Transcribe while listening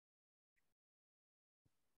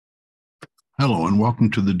Hello and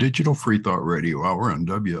welcome to the Digital Free Thought Radio Hour on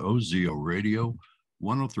WOZO Radio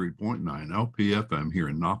 103.9 LPFM here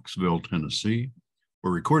in Knoxville, Tennessee.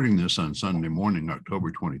 We're recording this on Sunday morning,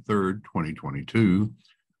 October 23rd, 2022.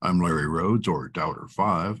 I'm Larry Rhodes, or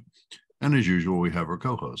Doubter5, and as usual, we have our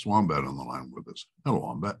co-host, Wombat, on the line with us. Hello,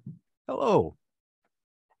 Wombat. Hello.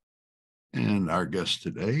 And our guest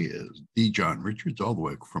today is D. John Richards, all the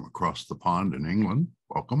way from across the pond in England.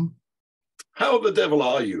 Welcome. How the devil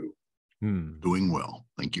are you? Doing well,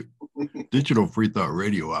 thank you. Digital Free Thought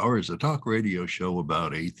Radio Hour is a talk radio show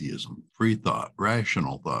about atheism, free thought,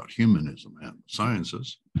 rational thought, humanism, and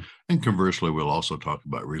sciences. And conversely, we'll also talk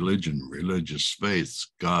about religion, religious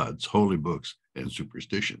faiths, gods, holy books, and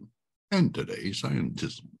superstition. And today,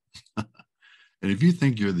 scientism. And if you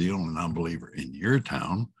think you're the only non-believer in your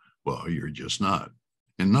town, well, you're just not.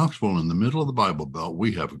 In Knoxville, in the middle of the Bible Belt,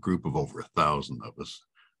 we have a group of over 1,000 of us,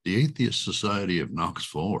 the Atheist Society of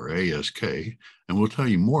Knoxville, or ASK, and we'll tell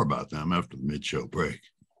you more about them after the mid-show break.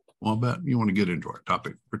 Wombat, you want to get into our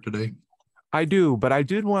topic for today? I do, but I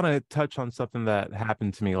did want to touch on something that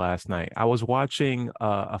happened to me last night. I was watching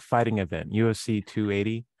a fighting event, UFC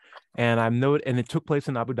 280, and it took place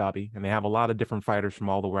in Abu Dhabi, and they have a lot of different fighters from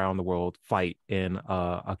all around the world fight in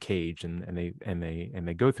a cage, and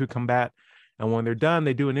they go through combat, and when they're done,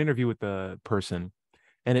 they do an interview with the person.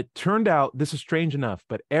 And it turned out, this is strange enough,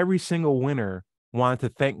 but every single winner wanted to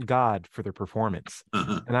thank God for their performance.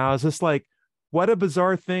 And I was just like, what a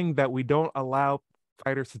bizarre thing that we don't allow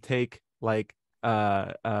fighters to take like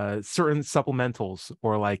certain supplementals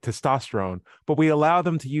or like testosterone, but we allow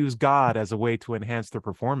them to use God as a way to enhance their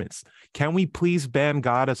performance. Can we please ban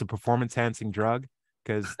God as a performance-enhancing drug?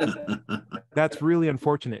 Because that's really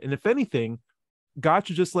unfortunate. And if anything, God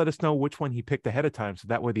should just let us know which one he picked ahead of time, so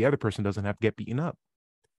that way the other person doesn't have to get beaten up.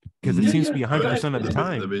 Because it seems to be 100% of the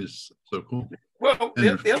time. That is so cool. Well,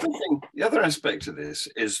 the other aspect of this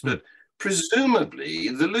is that presumably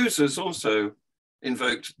the losers also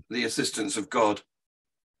invoked the assistance of God.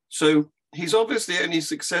 So he's obviously only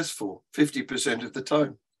successful 50% of the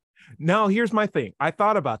time. Now, here's my thing. I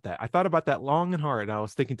thought about that long and hard. And I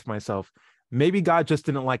was thinking to myself, maybe God just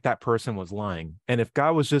didn't like that person was lying. And if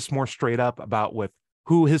God was just more straight up about with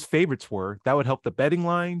who his favorites were, that would help the betting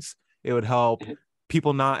lines. It would help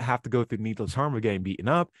people not have to go through needless harm of getting beaten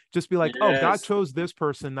up. Just be like, oh, God chose this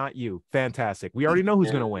person, not you. Fantastic. We already know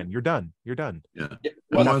who's going to win. You're done. You're done. Yeah.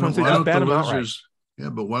 Well, but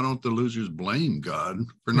why don't the losers blame God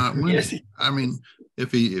for not winning? Yes. I mean,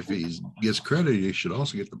 if he gets credit, he should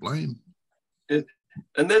also get the blame. And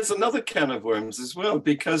there's another can of worms as well,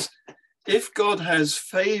 because if God has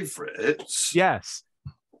favorites, yes.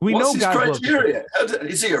 What's his criteria?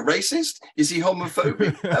 Is he a racist? Is he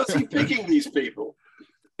homophobic? How's he picking these people?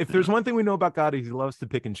 If there's one thing we know about God, is he loves to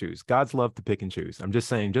pick and choose. God's love to pick and choose. I'm just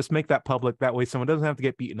saying, just make that public. That way someone doesn't have to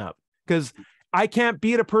get beaten up. Because I can't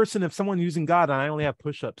beat a person if someone's using God and I only have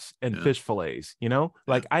push-ups and fish fillets, you know?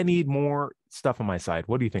 Like, I need more stuff on my side.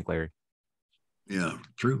 What do you think, Larry? Yeah,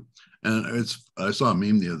 true. And I saw a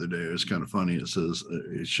meme the other day. It was kind of funny. It says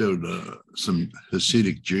it showed some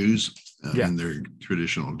Hasidic Jews in their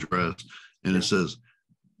traditional dress, and it says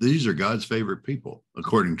these are God's favorite people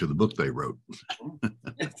according to the book they wrote.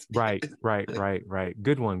 Right.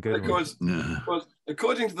 Good one. Of course,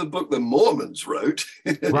 according to the book the Mormons wrote.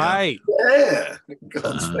 Right. Yeah,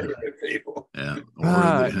 God's favorite people. Yeah, or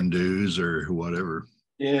the Hindus or whatever.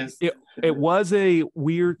 Yes. It was a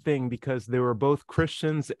weird thing because there were both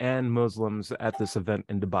Christians and Muslims at this event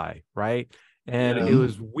in Dubai, right? And it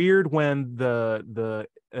was weird when the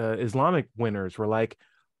Islamic winners were like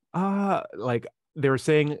they were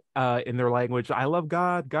saying in their language, I love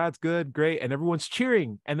God, God's good, great, and everyone's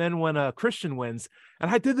cheering. And then when a Christian wins,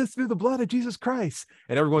 and I did this through the blood of Jesus Christ,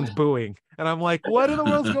 and everyone's booing. And I'm like, what in the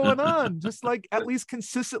world's going on? Just like at least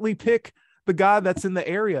consistently pick the God that's in the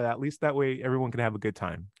area. At least that way everyone can have a good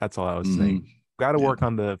time. That's all I was saying. Got to work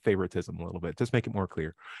on the favoritism a little bit. Just make it more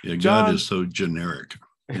clear. Yeah, John, God is so generic.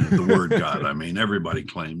 The word God, I mean, everybody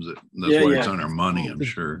claims it. That's why it's on our money, I'm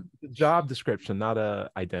sure. The job description, not a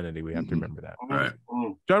identity. We have to remember that. Right.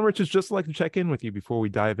 John Richards, just like to check in with you before we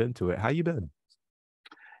dive into it. How you been?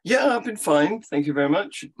 Yeah, I've been fine. Thank you very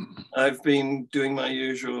much. I've been doing my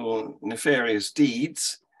usual nefarious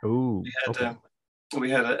deeds. Oh,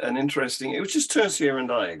 we had an interesting, it was just Tercia and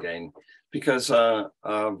I again, because our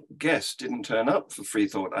guest didn't turn up for Free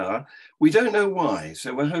Thought Hour. We don't know why,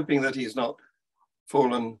 so we're hoping that he's not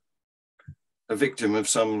fallen a victim of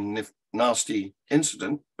some nasty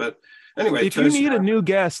incident. But anyway, if you need a new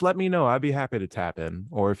guest, let me know. I'd be happy to tap in.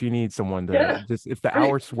 Or if you need someone to just, if the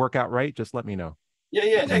hours work out right, just let me know.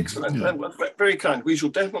 Yeah, excellent. Yeah. Very kind. We shall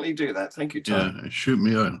definitely do that. Thank you, Tom. Yeah, shoot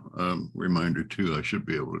me a reminder too. I should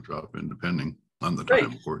be able to drop in depending on the time,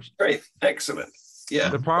 of course. Great, excellent. Yeah.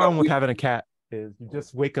 The problem with having a cat is you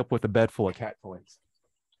just wake up with a bed full of cat toys.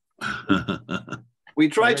 We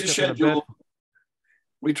try to schedule.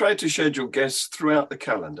 We try to schedule guests throughout the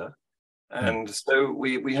calendar, and so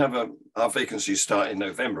we have our vacancies start in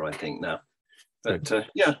November, I think now. But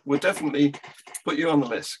yeah, we'll definitely put you on the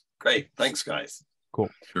list. Great, thanks, guys. Cool.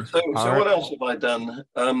 Sure. So what else have I done?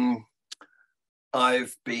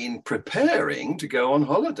 I've been preparing to go on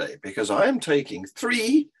holiday because I am taking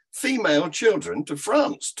 3 female children to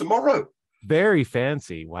France tomorrow. Very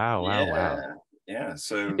fancy. Wow. Yeah.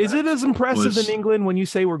 So is it as impressive in England when you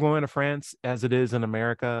say we're going to France as it is in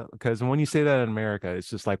America? Because when you say that in America, it's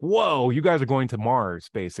just like, whoa, you guys are going to Mars,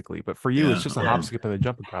 basically. But for you, it's just a hop, skip, and a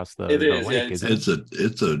jump across the lake.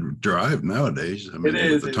 It's a drive nowadays. I mean,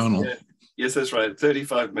 with the tunnel. Yeah. Yes, that's right.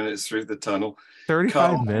 35 minutes through the tunnel.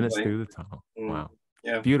 35 minutes through the tunnel. Wow.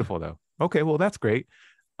 Yeah. Beautiful though. Okay, well that's great.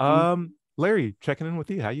 Larry, checking in with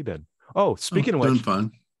you. How you been? Oh, speaking of which, doing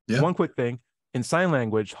fine. Yeah. One quick thing. In sign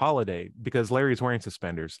language, holiday, because Larry's wearing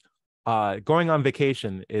suspenders, going on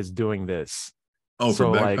vacation is doing this. Oh,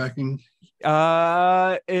 so for backpacking?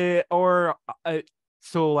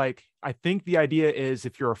 So I think the idea is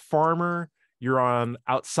if you're a farmer, you're on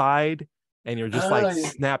outside and you're just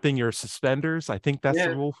snapping your suspenders. I think that's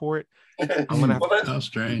the rule for it. I'm gonna have how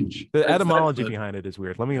strange. The etymology behind it is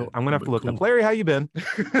weird. I'm gonna have to look it up. Larry, how you been?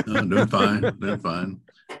 Doing fine.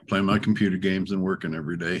 Playing my computer games and working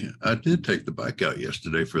every day. I did take the bike out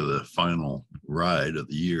yesterday for the final ride of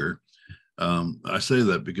the year. I say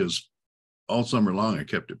that because all summer long I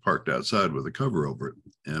kept it parked outside with a cover over it,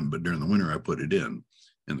 but during the winter I put it in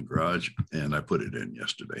the garage, and I put it in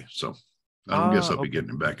yesterday. So I don't guess I'll be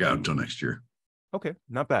getting it back out until next year. Okay,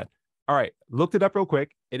 not bad. All right, looked it up real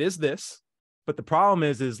quick. It is this, but the problem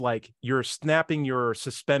is like you're snapping your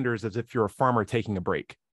suspenders as if you're a farmer taking a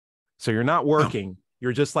break. So you're not working. Oh.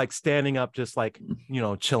 You're just like standing up, just like,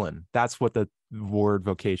 chilling. That's what the word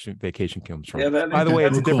vacation comes from. Yeah, by the way,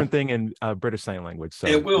 it's a different thing in British Sign Language. So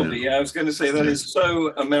it will be. I was going to say that is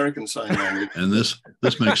so American Sign Language. And this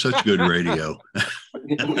makes such good radio.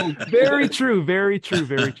 Very true.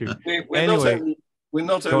 We're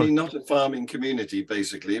not only not a farming community,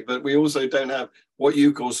 basically, but we also don't have what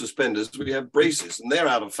you call suspenders. We have braces, and they're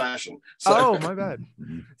out of fashion. So. Oh, my bad.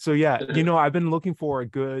 So, yeah, I've been looking for a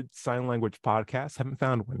good sign language podcast. Haven't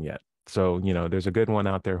found one yet. So, there's a good one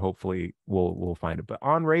out there. Hopefully, we'll find it. But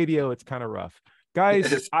on radio, it's kind of rough.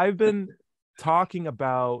 Guys, I've been talking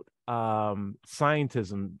about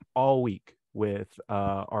scientism all week with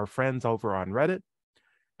our friends over on Reddit.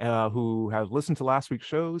 Who have listened to last week's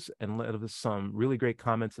shows and led us some really great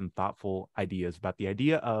comments and thoughtful ideas about the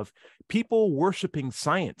idea of people worshiping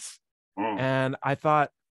science. And I thought,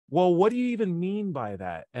 well, what do you even mean by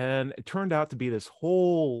that? And it turned out to be this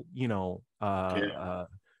whole, molehill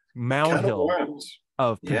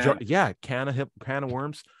of can of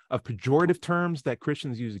worms of pejorative terms that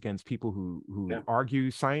Christians use against people who argue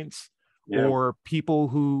science. Or people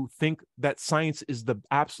who think that science is the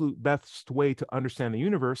absolute best way to understand the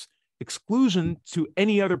universe, exclusion to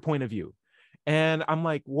any other point of view. And I'm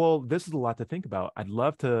like, well, this is a lot to think about. I'd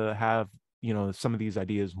love to have, some of these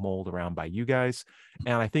ideas mulled around by you guys.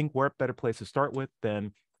 And I think we're a better place to start with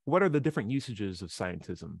than what are the different usages of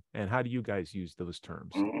scientism and how do you guys use those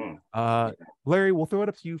terms? Larry, we'll throw it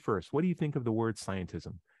up to you first. What do you think of the word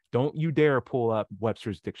scientism? Don't you dare pull up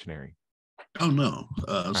Webster's dictionary. Oh no,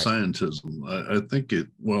 scientism. I think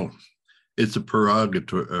it's a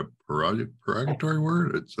derogatory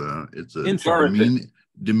word. It's a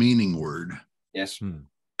demeaning word. Yes. In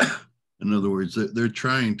other words, they're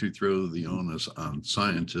trying to throw the onus on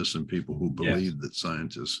scientists and people who believe that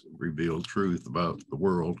scientists reveal truth about the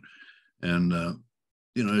world, and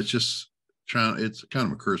it's just it's kind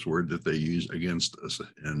of a curse word that they use against us.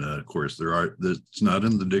 And of course, it's not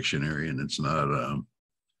in the dictionary, and it's not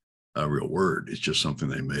a real word. It's just something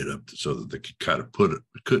they made up so that they could kind of put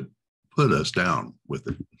us down with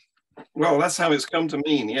it. Well, that's how it's come to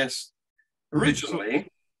mean. Yes, originally.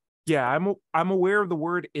 Yeah, I'm aware of the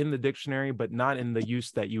word in the dictionary, but not in the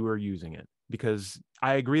use that you are using it, because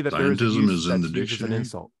I agree that scientism is in the dictionary. An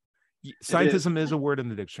insult. Scientism is a word in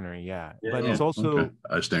the dictionary, but it's also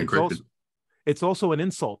I stand corrected. It's also an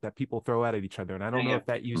insult that people throw out at each other, and I don't know if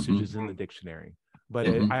that usage is in the dictionary. But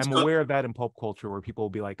I'm aware of that in pulp culture, where people will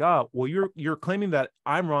be like, "Oh, well, you're claiming that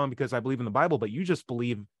I'm wrong because I believe in the Bible, but you just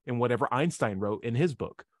believe in whatever Einstein wrote in his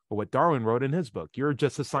book or what Darwin wrote in his book. You're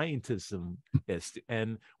just a scientismist,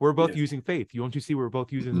 and we're both using faith. Don't you see we're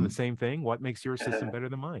both using the same thing? What makes your system better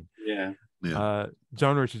than mine?" Yeah. Yeah.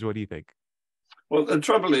 John Richards, what do you think? Well, the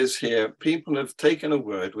trouble is here, people have taken a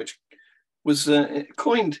word which was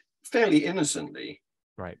coined fairly innocently,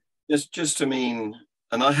 Right. just to mean,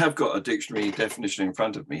 and I have got a dictionary definition in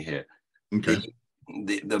front of me here. Okay.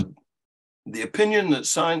 The opinion that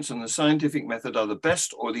science and the scientific method are the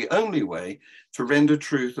best or the only way to render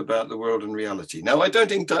truth about the world and reality. Now, I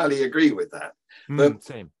don't entirely agree with that, but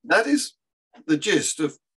same. That is the gist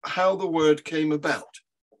of how the word came about.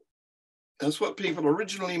 That's what people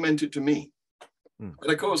originally meant it to mean.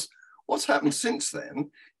 But of course, what's happened since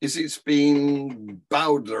then is it's been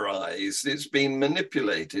bowdlerized, it's been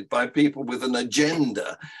manipulated by people with an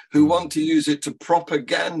agenda who want to use it to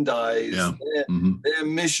propagandize their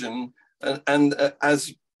mission. And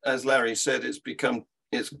as Larry said, it's become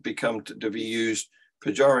to be used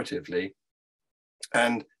pejoratively.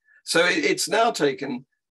 And so it's now taken,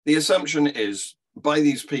 the assumption is by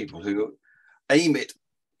these people who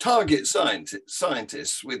target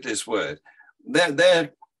scientists with this word,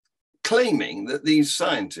 they're claiming that these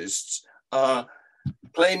scientists are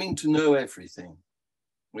claiming to know everything,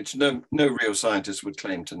 which no real scientist would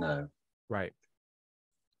claim to know. Right.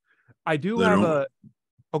 I do have a...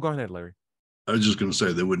 Oh, go ahead, Larry. I was just going to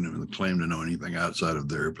say they wouldn't even claim to know anything outside of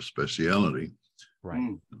their speciality.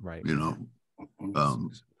 Right. Right. You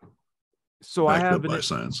know, so I have by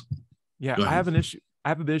science. Yeah, I have an issue. I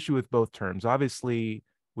have an issue with both terms. Obviously,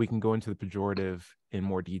 we can go into the pejorative in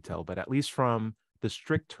more detail, but at least from the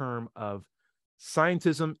strict term of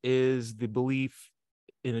scientism is the belief,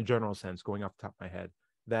 in a general sense, going off the top of my head,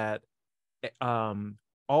 that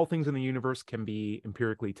all things in the universe can be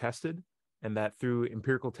empirically tested, and that through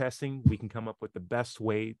empirical testing, we can come up with the best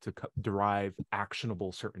way to derive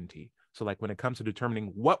actionable certainty. So like when it comes to determining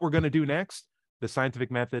what we're going to do next, the scientific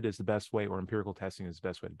method is the best way, or empirical testing is the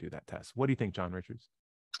best way to do that test. What do you think, John Richards?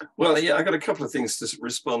 Well, yeah, I got a couple of things to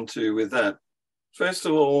respond to with that. First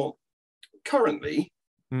of all, currently,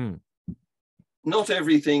 not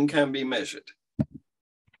everything can be measured.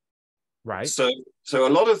 Right. So a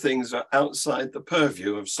lot of things are outside the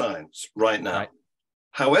purview of science right now. Right.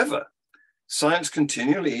 However, science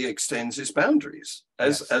continually extends its boundaries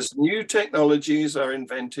as new technologies are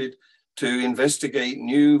invented to investigate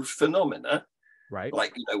new phenomena. Right.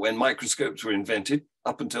 Like, you know, when microscopes were invented,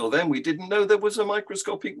 up until then, we didn't know there was a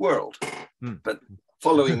microscopic world. But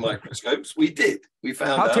following microscopes, we did. We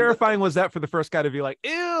found How out terrifying was that for the first guy to be like,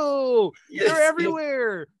 ew, they're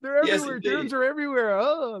everywhere. They're everywhere. Germs are everywhere.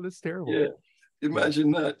 Oh, that's terrible. Yeah.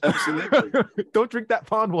 Imagine that. Absolutely. Don't drink that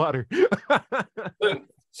pond water.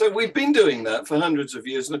 So we've been doing that for hundreds of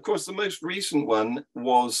years. And of course, the most recent one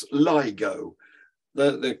was LIGO,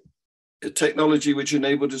 the technology which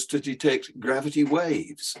enabled us to detect gravity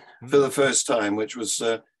waves for the first time, which was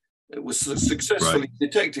successfully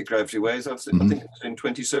detected gravity waves. I think it was in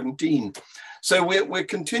 2017. So we're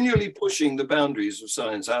continually pushing the boundaries of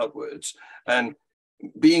science outwards and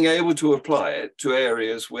being able to apply it to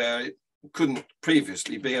areas where it couldn't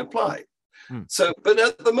previously be applied. So, but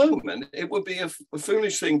at the moment, it would be a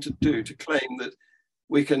foolish thing to do to claim that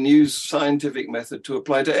we can use scientific method to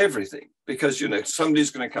apply to everything, because, you know,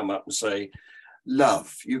 somebody's going to come up and say,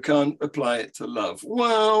 love, you can't apply it to love.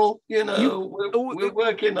 Well, you know, we're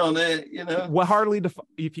working on it, you know. Well, hardly,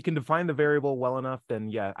 if you can define the variable well enough, then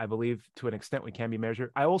yeah, I believe to an extent we can be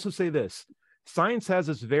measured. I also say this, science has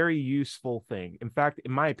this very useful thing. In fact,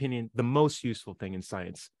 in my opinion, the most useful thing in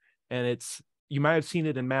science, and it's, you might have seen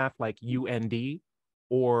it in math like UND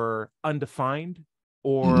or undefined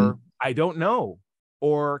or I don't know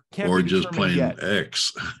or can't be just plain yet.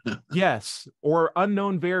 X. Yes, or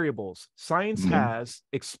unknown variables. Science has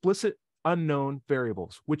explicit unknown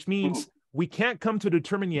variables, which means we can't come to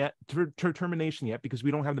determination yet because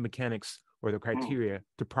we don't have the mechanics or the criteria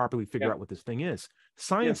to properly figure out what this thing is.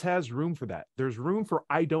 Science has room for that. There's room for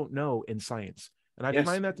I don't know in science. And I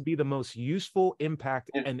find that to be the most useful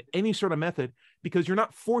impact in any sort of method, because you're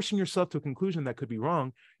not forcing yourself to a conclusion that could be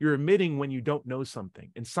wrong. You're admitting when you don't know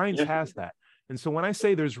something. And science has that. And so when I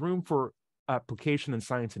say there's room for application in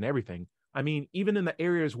science and everything, I mean, even in the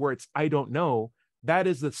areas where it's I don't know, that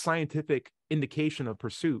is the scientific indication of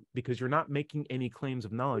pursuit, because you're not making any claims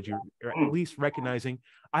of knowledge. You're at least recognizing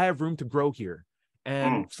I have room to grow here.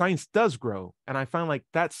 And science does grow. And I find like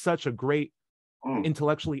that's such a great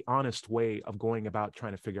intellectually honest way of going about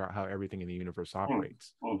trying to figure out how everything in the universe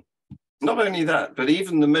operates. Not only that, but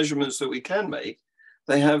even the measurements that we can make,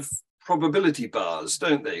 they have probability bars,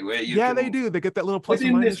 don't they? Where you they do. They get that little plus and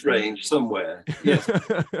this minus range somewhere.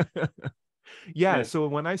 Yes. So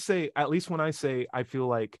when I say, at least when I say, I feel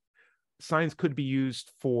like science could be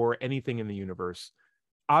used for anything in the universe,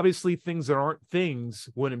 obviously things that aren't things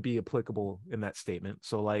wouldn't be applicable in that statement.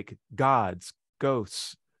 So like gods,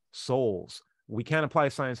 ghosts, souls, we can't apply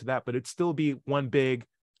science to that, but it'd still be one big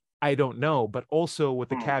I don't know, but also with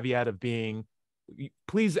the caveat of being,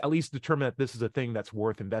 please at least determine that this is a thing that's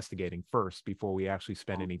worth investigating first before we actually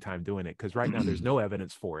spend any time doing it. Because right now there's no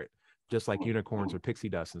evidence for it, just like unicorns or pixie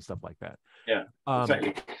dust and stuff like that. Yeah,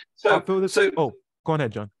 exactly. Oh, go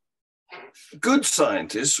ahead, John. Good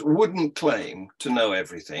scientists wouldn't claim to know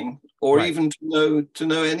everything, or even to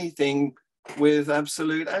know anything with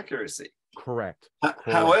absolute accuracy. Correct.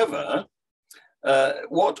 However,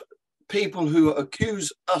 what people who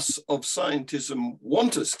accuse us of scientism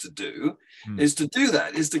want us to do is to do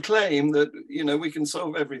that, is to claim that, you know, we can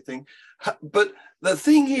solve everything. But the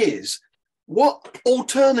thing is, what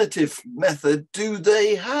alternative method do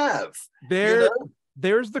they have?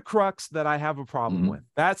 There's the crux that I have a problem with.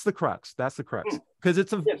 That's the crux. Because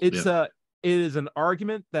it is an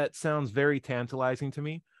argument that sounds very tantalizing to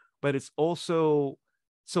me, but it's also,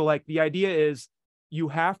 so like the idea is you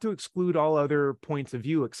have to exclude all other points of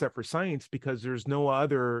view except for science, because there's no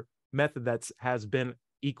other method has been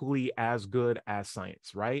equally as good as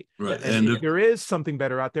science, right? And if there is something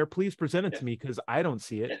better out there, please present it to me, because I don't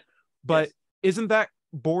see it. But isn't that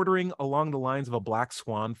bordering along the lines of a black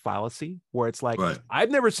swan fallacy, where it's like,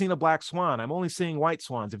 I've never seen a black swan, I'm only seeing white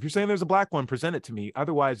swans. If you're saying there's a black one, present it to me.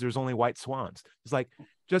 Otherwise, there's only white swans. It's like,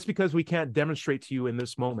 just because we can't demonstrate to you in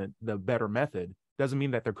this moment the better method doesn't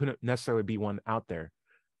mean that there couldn't necessarily be one out there.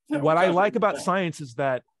 What I like about science is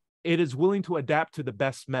that it is willing to adapt to the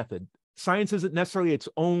best method. Science isn't necessarily its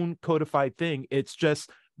own codified thing. It's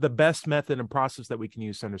just the best method and process that we can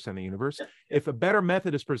use to understand the universe. If a better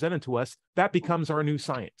method is presented to us, that becomes our new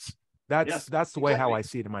science. That's the way how I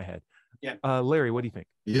see it in my head. Larry, what do you think?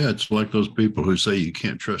 Yeah, it's like those people who say you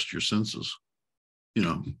can't trust your senses. You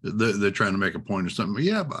know, they're trying to make a point or something.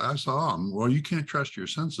 Yeah, but I saw them. Well, you can't trust your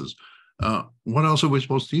senses. What else are we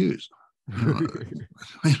supposed to use? You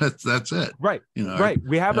know, that's it. Right. You know, right.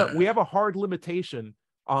 We have a hard limitation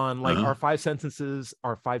on like our five senses,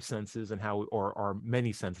 and how, or our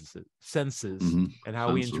many senses, and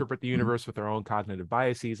how we interpret the universe with our own cognitive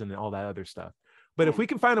biases and all that other stuff. But if we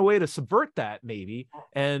can find a way to subvert that, maybe,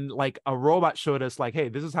 and like a robot showed us like, hey,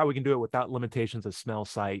 this is how we can do it without limitations of smell,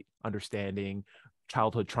 sight, understanding,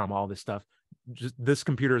 childhood trauma, all this stuff. Just this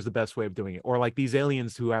computer is the best way of doing it. Or like these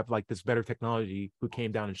aliens who have like this better technology who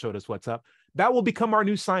came down and showed us what's up. That will become our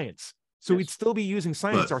new science. So we'd still be using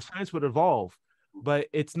science. Our science would evolve, but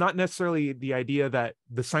it's not necessarily the idea that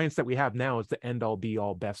the science that we have now is the end all be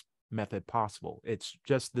all best method possible. It's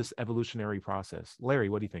just this evolutionary process. Larry,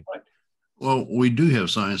 what do you think? Well, we do have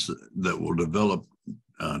science that will develop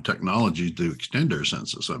technology to extend our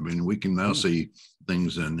senses. I mean, we can now see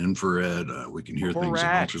things in infrared, we can hear things in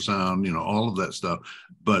ultrasound, you know, all of that stuff,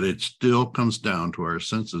 but it still comes down to our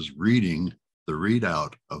senses reading the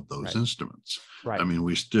readout of those instruments. I mean,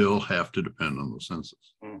 we still have to depend on those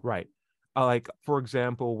senses. Right. Like, for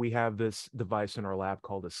example, we have this device in our lab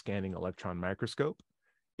called a scanning electron microscope.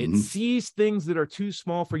 It sees things that are too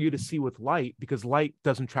small for you to see with light, because light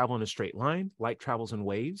doesn't travel in a straight line. Light travels in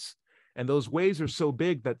waves. And those waves are so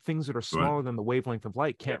big that things that are smaller than the wavelength of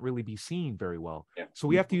light can't really be seen very well. So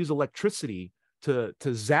we have to use electricity to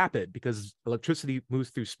zap it, because electricity moves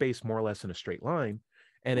through space more or less in a straight line.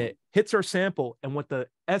 And it hits our sample. And what the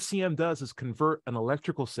SCM does is convert an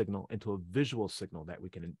electrical signal into a visual signal that we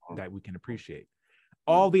can appreciate.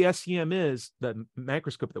 All the SCM is, the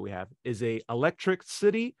microscope that we have, is a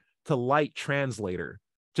electricity to light translator,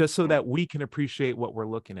 just so that we can appreciate what we're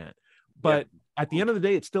looking at. But at the end of the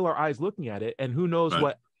day, it's still our eyes looking at it, and who knows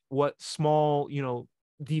what small, you know,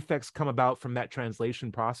 defects come about from that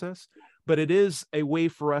translation process. But it is a way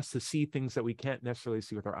for us to see things that we can't necessarily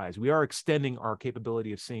see with our eyes. We are extending our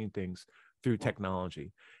capability of seeing things through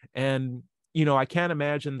technology. And, you know, I can't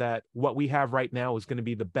imagine that what we have right now is going to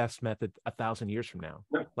be the best method 1,000 years from now.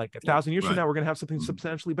 Like 1,000 years from now, we're going to have something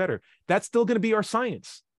substantially better. That's still going to be our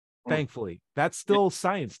science, thankfully. That's still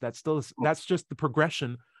science. That's just the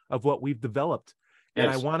progression of what we've developed.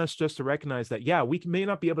 And I want us just to recognize that, yeah, we may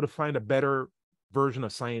not be able to find a better version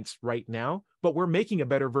of science right now, but we're making a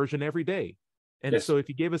better version every day. And so if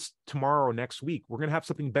you gave us tomorrow or next week, we're going to have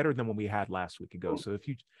something better than what we had last week ago. So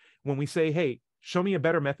when we say, hey, show me a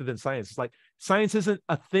better method than science, it's like, science isn't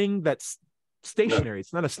a thing that's stationary.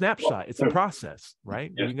 It's not a snapshot. It's a process,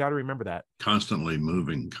 right? You got to remember that. Constantly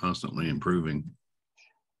moving, constantly improving.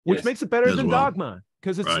 Which makes it better than dogma,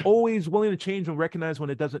 because it's always willing to change and recognize when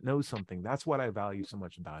it doesn't know something. That's what I value so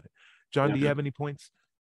much about it. John, do you have any points?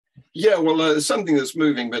 Yeah, well, something that's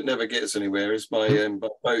moving but never gets anywhere is my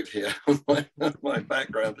boat here, my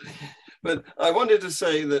background. But I wanted to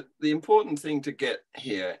say that the important thing to get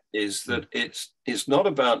here is that it's not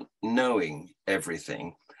about knowing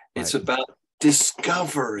everything. It's about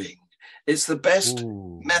discovering. It's the best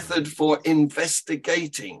method for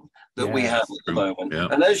investigating that we have at the moment. Yeah.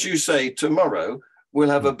 And as you say, tomorrow we'll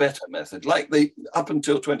have a better method. Like up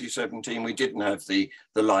until 2017, we didn't have the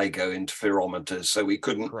LIGO interferometers, so we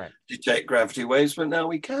couldn't detect gravity waves, but now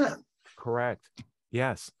we can. Correct.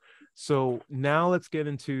 Yes. So now let's get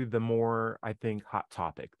into the more, I think, hot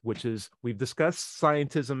topic, which is we've discussed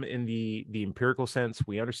scientism in the empirical sense.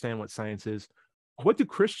 We understand what science is. What do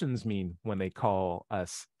Christians mean when they call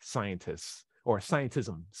us scientists or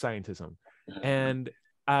scientism? And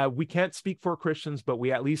we can't speak for Christians, but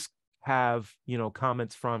we at least have,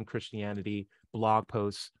 comments from Christianity, blog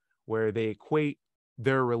posts where they equate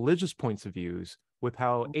their religious points of views with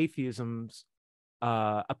how atheism's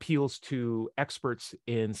appeals to experts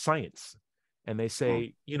in science. And they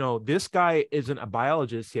say, this guy isn't a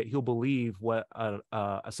biologist, yet he'll believe what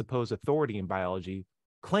a supposed authority in biology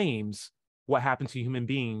claims what happened to human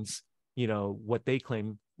beings, what they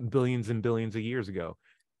claim billions and billions of years ago.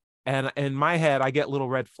 And in my head, I get little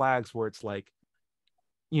red flags where it's like,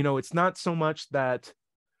 it's not so much that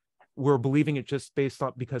we're believing it just based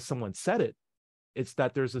on because someone said it. It's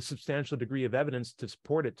that there's a substantial degree of evidence to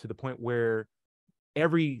support it, to the point where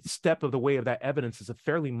every step of the way of that evidence is a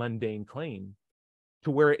fairly mundane claim,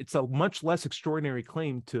 to where it's a much less extraordinary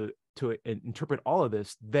claim to interpret all of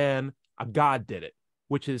this than a God did it,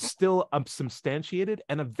 which is still unsubstantiated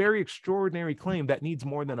and a very extraordinary claim that needs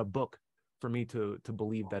more than a book for me to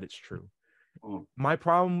believe that it's true. My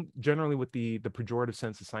problem generally with the pejorative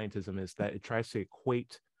sense of scientism is that it tries to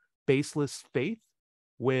equate baseless faith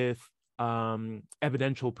with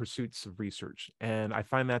evidential pursuits of research. And I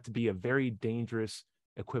find that to be a very dangerous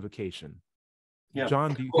equivocation. Yeah.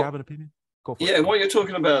 John, do you have an opinion? Go for it. Yeah, what you're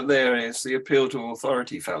talking about there is the appeal to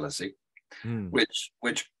authority fallacy,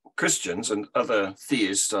 which Christians and other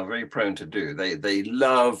theists are very prone to do. They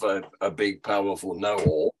love a big, powerful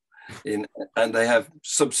know-all, and they have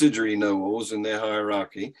subsidiary know-alls in their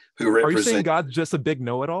hierarchy who represent. Are you saying God's just a big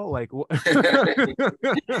know-it-all? Like,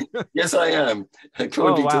 yes, I am,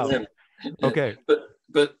 according to them. Okay,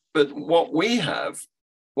 but what we have,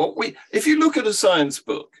 if you look at a science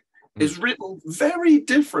book, is written very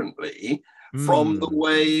differently from the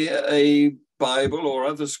way a Bible or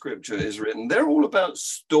other scripture is written. They're all about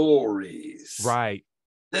stories. Right.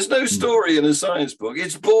 There's no story in a science book.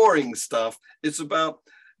 It's boring stuff. It's about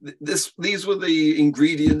this. These were the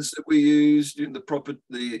ingredients that we used in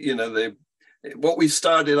what we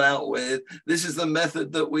started out with. This is the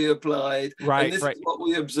method that we applied. Right. And this is what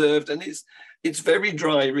we observed. And it's very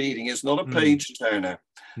dry reading. It's not a page turner.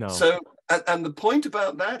 No. So, and the point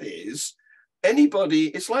about that is,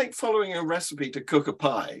 it's like following a recipe to cook a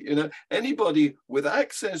pie. Anybody with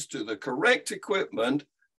access to the correct equipment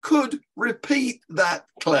could repeat that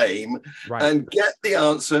claim and get the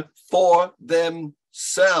answer for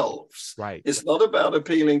themselves. Right. It's not about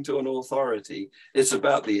appealing to an authority. It's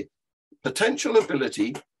about the potential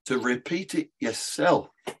ability to repeat it yourself.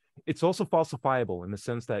 It's also falsifiable in the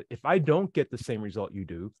sense that if I don't get the same result you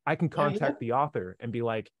do, I can contact the author and be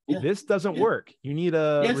like, this doesn't work. You need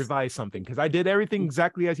to revise something because I did everything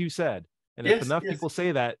exactly as you said. And if enough people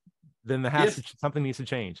say that, then something needs to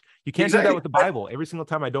change. You can't do that with the Bible. Every single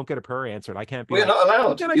time I don't get a prayer answered, I can't be You're not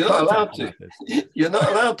allowed. You're not allowed to. You're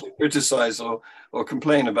not allowed to criticize or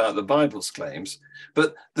complain about the Bible's claims.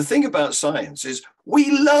 But the thing about science is we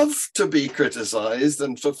love to be criticized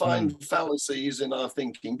and to find fallacies in our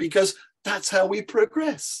thinking because that's how we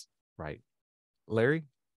progress. Right. Larry?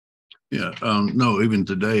 Yeah. No, even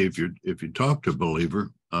today, if you talk to a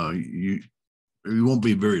believer, it won't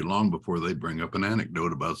be very long before they bring up an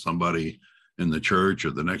anecdote about somebody in the church or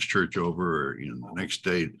the next church over or in the next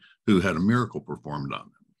state who had a miracle performed on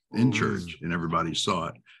them in church and everybody saw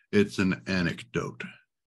it. It's an anecdote.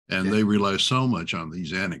 And they rely so much on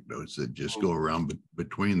these anecdotes that just go around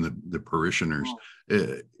between the parishioners.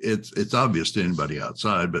 It's obvious to anybody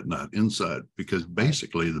outside, but not inside, because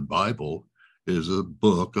basically the Bible is a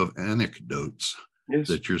book of anecdotes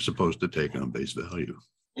that you're supposed to take on base value.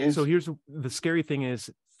 Yes. So here's the scary thing is,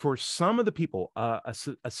 for some of the people, a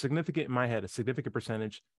significant, in my head, a significant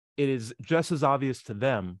percentage, it is just as obvious to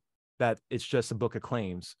them that it's just a book of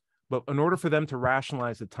claims. But in order for them to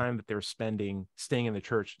rationalize the time that they're spending staying in the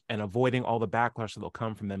church and avoiding all the backlash that will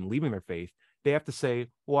come from them leaving their faith, they have to say,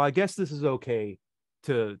 well, I guess this is okay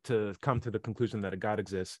to come to the conclusion that a God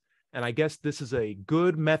exists. And I guess this is a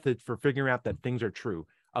good method for figuring out that things are true.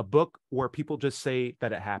 A book where people just say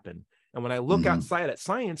that it happened. And when I look outside at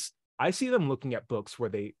science, I see them looking at books where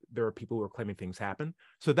there are people who are claiming things happen.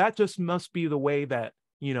 So that just must be the way that,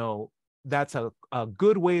 that's a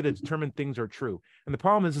good way to determine things are true. And the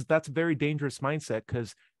problem is that's a very dangerous mindset,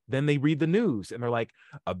 because then they read the news and they're like,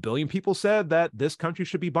 1 billion people said that this country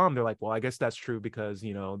should be bombed. They're like, well, I guess that's true because,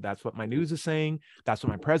 that's what my news is saying. That's what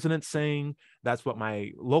my president's saying. That's what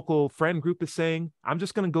my local friend group is saying. I'm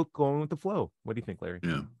just going to go on with the flow. What do you think, Larry?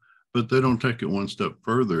 Yeah. But they don't take it one step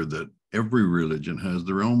further, that every religion has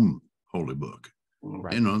their own holy book,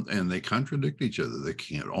 Right. and they contradict each other. They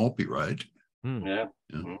can't all be right. Yeah.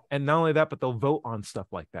 And not only that, but they'll vote on stuff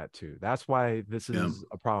like that too. That's why this is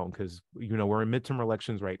a problem, because we're in midterm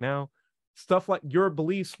elections right now. Stuff like your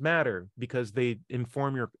beliefs matter because they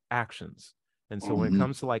inform your actions. And so when it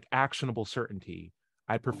comes to like actionable certainty,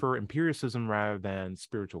 I prefer empiricism rather than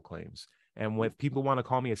spiritual claims. And when people want to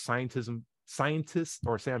call me a scientist,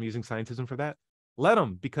 or say I'm using scientism for that, let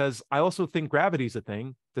them, because I also think gravity is a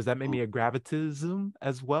thing. Does that make me a gravitism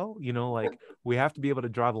as well? Like, we have to be able to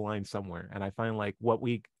draw the line somewhere. And I find like what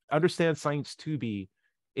we understand science to be,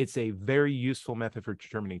 it's a very useful method for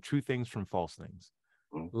determining true things from false things.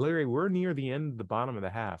 Larry, we're near the end, the bottom of the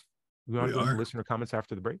half. We want to go to listener comments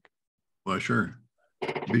after the break? Well, sure.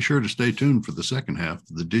 Be sure to stay tuned for the second half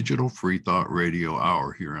of the Digital Free Thought Radio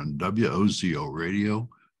Hour here on WOZO Radio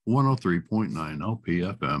 103.9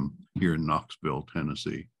 LPFM here in Knoxville,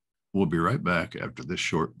 Tennessee. We'll be right back after this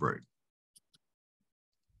short break.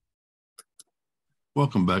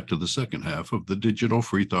 Welcome back to the second half of the Digital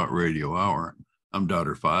Free Thought Radio Hour. I'm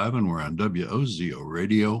Daughter 5, and we're on WOZO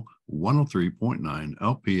Radio 103.9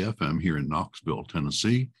 LPFM here in Knoxville,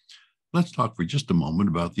 Tennessee. Let's talk for just a moment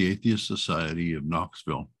about the Atheist Society of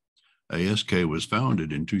Knoxville. ASK was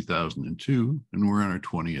founded in 2002, and we're in our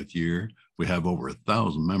 20th year. We have over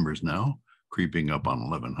 1,000 members now, creeping up on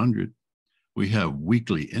 1,100. We have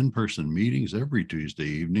weekly in-person meetings every Tuesday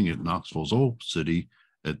evening at Knoxville's Old City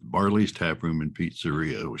at Barley's Tap Room and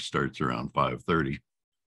Pizzeria, which starts around 5:30.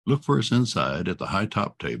 Look for us inside at the high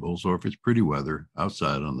top tables, or if it's pretty weather,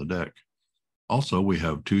 outside on the deck. Also, we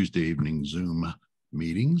have Tuesday evening Zoom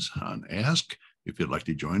meetings on Ask. If you'd like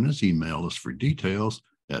to join us, email us for details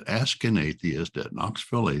at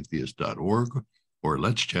askanatheist@knoxvilleatheist.org or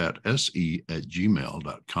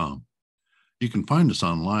letschatse@gmail.com. You can find us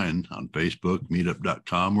online on Facebook,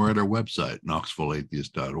 meetup.com, or at our website,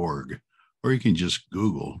 knoxvilleatheist.org, or you can just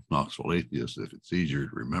Google Knoxville Atheist if it's easier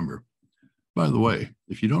to remember. By the way,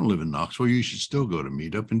 if you don't live in Knoxville, you should still go to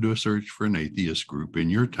Meetup and do a search for an atheist group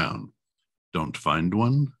in your town. Don't find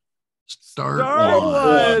one? Start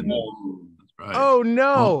one. That's right. Oh,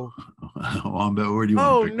 no. Wombat, where do you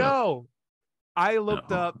want to pick up? Oh, no. I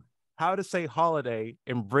looked up how to say holiday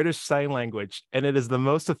in British Sign Language, and it is the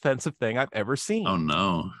most offensive thing I've ever seen. Oh,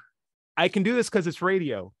 no. I can do this because it's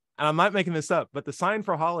radio, and I'm not making this up, but the sign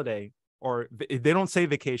for holiday, or they don't say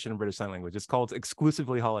vacation in British Sign Language. It's called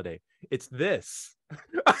exclusively holiday. It's this.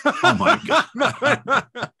 Oh, my God.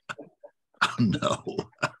 Oh, no.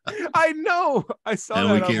 I know. I saw and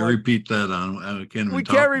that. We can't repeat that on. We can't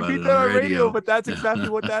repeat that on radio, but that's exactly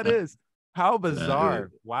what that is. How bizarre!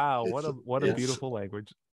 Wow, what a beautiful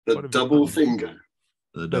language. The double finger.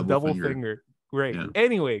 The double finger. Great. Yeah.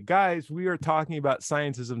 Anyway, guys, we are talking about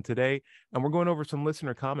scientism today, and we're going over some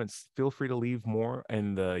listener comments. Feel free to leave more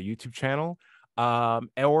in the YouTube channel,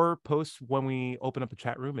 or post when we open up a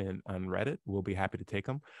chat room on Reddit. We'll be happy to take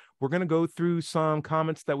them. We're going to go through some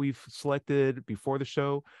comments that we've selected before the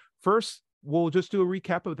show. First, we'll just do a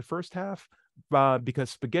recap of the first half,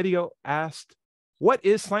 because Spaghettio asked, what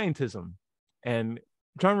is scientism? And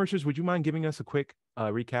John Richards, would you mind giving us a quick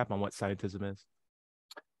recap on what scientism is?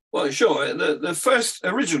 Well, sure. The first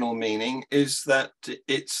original meaning is that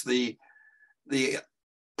it's the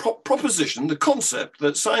proposition, the concept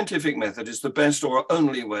that scientific method is the best or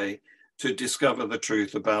only way to discover the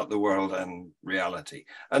truth about the world and reality.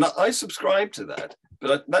 And I subscribe to that,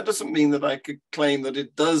 but that doesn't mean that I could claim that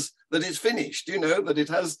that it's finished, that it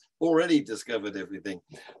has already discovered everything.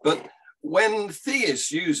 But when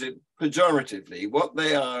theists use it pejoratively, what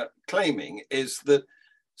they are claiming is that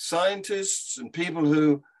scientists and people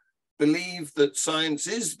who believe that science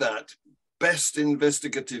is that best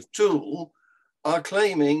investigative tool are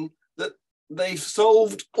claiming that they've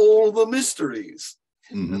solved all the mysteries.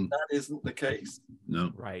 Mm-hmm. And that isn't the case.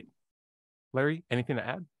 No. Right. Larry, anything to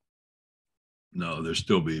add? No, there'll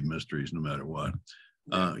still be mysteries no matter what.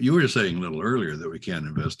 You were saying a little earlier that we can't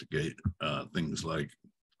investigate things like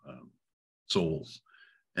souls.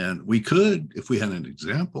 And we could if we had an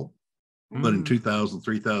example. But in 2,000,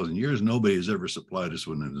 3,000 years, nobody has ever supplied us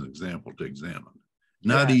with an example to examine.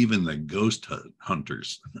 Not Yeah. even the ghost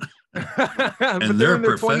hunters. But And they're they're in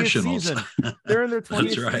their 20th professionals. season. They're in their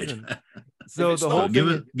 20th That's right. season. So it's the not-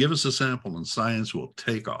 whole thing Give us a sample and science will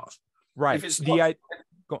take off. right.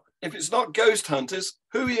 If it's not ghost hunters,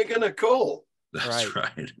 who are you going to call? That's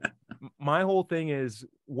right. My whole thing is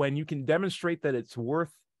when you can demonstrate that it's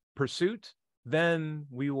worth pursuit, then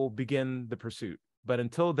we will begin the pursuit. But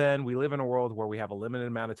until then, we live in a world where we have a limited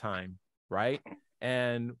amount of time, right?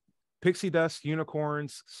 And pixie dust,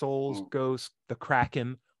 unicorns, souls, ghosts, the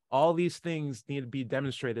Kraken, all these things need to be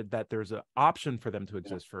demonstrated that there's an option for them to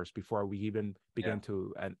exist first before we even begin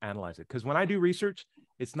to analyze it. Because when I do research,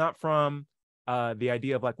 it's not from the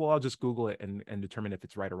idea of like, well, I'll just Google it and determine if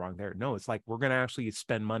it's right or wrong there. No, it's like, we're going to actually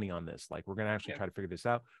spend money on this. Like, we're going to actually try to figure this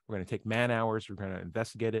out. We're going to take man hours. We're going to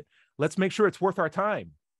investigate it. Let's make sure it's worth our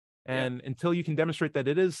time. And until you can demonstrate that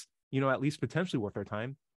it is, at least potentially worth our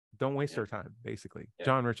time, don't waste our time, basically.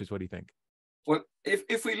 John Richards, what do you think? Well,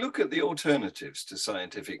 if we look at the alternatives to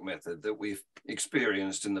scientific method that we've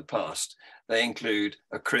experienced in the past, they include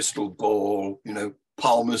a crystal ball,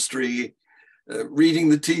 palmistry, reading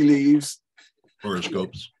the tea leaves.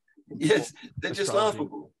 Horoscopes. Yes, they're just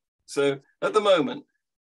laughable. So at the moment,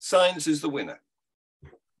 science is the winner.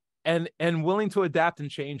 And willing to adapt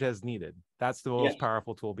and change as needed. That's the most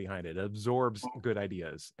powerful tool behind it. It absorbs good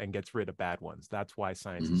ideas and gets rid of bad ones. That's why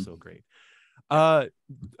science is so great. Larry,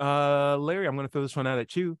 I'm going to throw this one out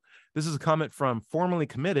at you. This is a comment from Formerly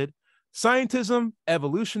Committed. Scientism,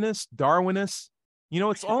 evolutionists, Darwinists,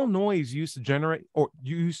 it's all noise used to generate or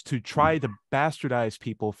used to try to bastardize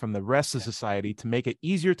people from the rest of society to make it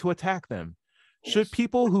easier to attack them. Should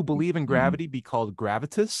people who believe in gravity be called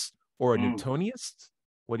gravitists or Newtonists?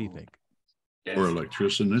 What do you think? Or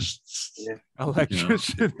electricianists.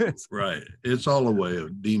 Electricianists. Right. It's all a way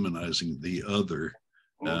of demonizing the other,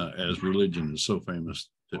 as religion is so famous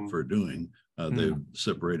for doing. They've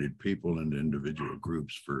separated people into individual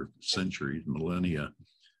groups for centuries, millennia,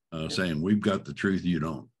 saying we've got the truth, you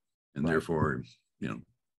don't, and therefore, we don't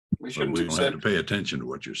have to pay attention to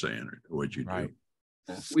what you're saying or what you do.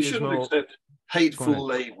 We shouldn't accept hateful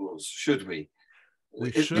labels, should we? We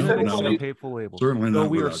shouldn't accept hateful labels. Certainly not.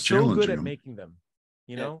 We are so good at them. making them.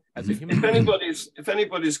 As a human. If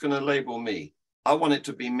anybody's going to label me, I want it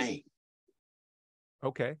to be me.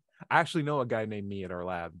 Okay. I actually know a guy named Me at our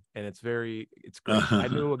lab, and it's great. I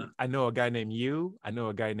know a guy named you, I know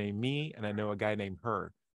a guy named Me, and I know a guy named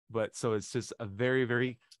Her. But so it's just a very,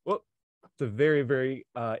 very very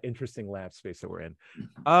interesting lab space that we're in.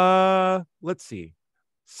 Let's see.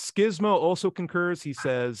 Schismo also concurs. He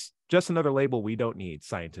says, just another label we don't need,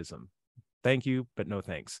 scientism. Thank you, but no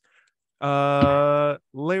thanks. Larry,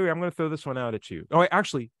 I'm going to throw this one out at you. Oh,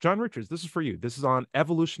 actually, John Richards, this is for you. This is on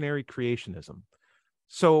evolutionary creationism.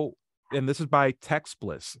 So, and this is by Tex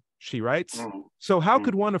Bliss. She writes, so how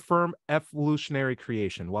could one affirm evolutionary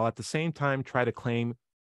creation while at the same time try to claim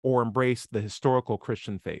or embrace the historical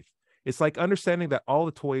Christian faith? It's like understanding that all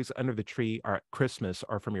the toys under the tree at Christmas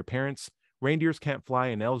are from your parents, reindeers can't fly,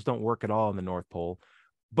 and elves don't work at all in the North Pole,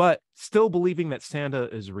 but still believing that Santa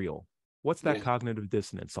is real. What's that cognitive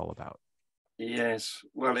dissonance all about? Yes,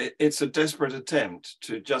 well, it's a desperate attempt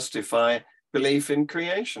to justify belief in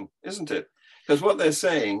creation, isn't it? Because what they're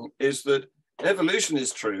saying is that evolution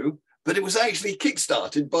is true, but it was actually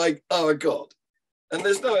kickstarted by our God. And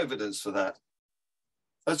there's no evidence for that.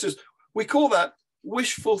 We call that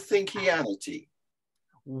wishful thinkianity.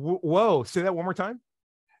 Whoa, say that one more time.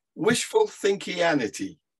 Wishful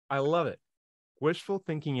thinkianity. I love it. Wishful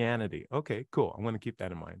thinkianity. Okay, cool. I'm going to keep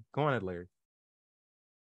that in mind. Go on, Larry.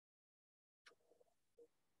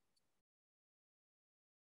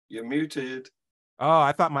 You're muted. Oh,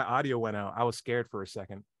 I thought my audio went out. I was scared for a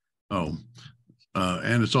second. Oh,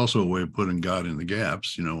 and it's also a way of putting God in the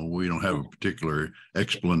gaps. We don't have a particular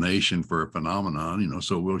explanation for a phenomenon,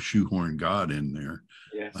 so we'll shoehorn God in there.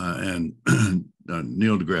 Yes. And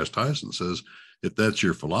Neil deGrasse Tyson says, if that's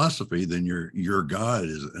your philosophy, then your God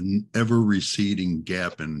is an ever receding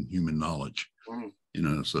gap in human knowledge.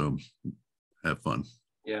 So have fun.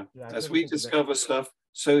 Yeah. As we discover stuff,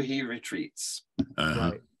 so he retreats.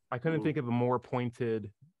 Right. I couldn't think of a more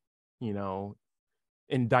pointed,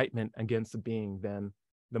 indictment against a being than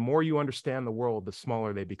the more you understand the world, the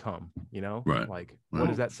smaller they become, Right. Like, what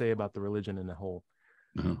does that say about the religion in the whole?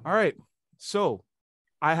 All right. So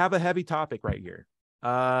I have a heavy topic right here.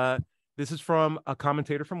 This is from a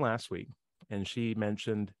commentator from last week, and she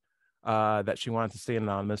mentioned that she wanted to stay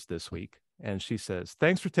anonymous this week. And she says,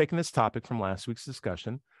 thanks for taking this topic from last week's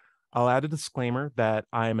discussion. I'll add a disclaimer that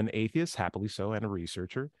I am an atheist, happily so, and a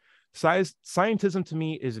researcher. Scientism to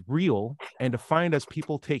me is real and defined as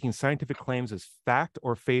people taking scientific claims as fact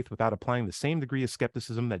or faith without applying the same degree of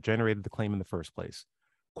skepticism that generated the claim in the first place.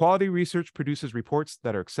 Quality research produces reports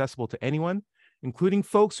that are accessible to anyone, including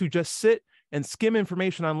folks who just sit and skim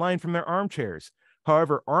information online from their armchairs.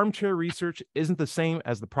 However, armchair research isn't the same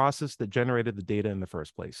as the process that generated the data in the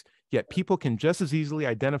first place. Yet people can just as easily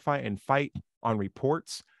identify and fight on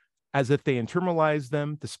reports as if they internalize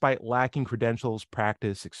them despite lacking credentials,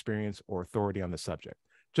 practice, experience, or authority on the subject.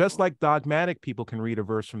 Just like dogmatic people can read a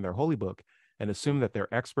verse from their holy book and assume that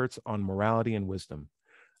they're experts on morality and wisdom.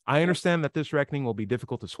 I understand that this reckoning will be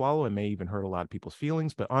difficult to swallow and may even hurt a lot of people's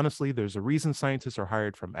feelings, but honestly, there's a reason scientists are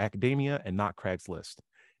hired from academia and not Craigslist.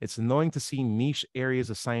 It's annoying to see niche areas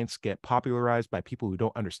of science get popularized by people who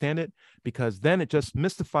don't understand it, because then it just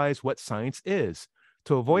mystifies what science is.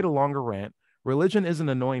 To avoid a longer rant, religion isn't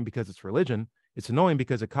annoying because it's religion. It's annoying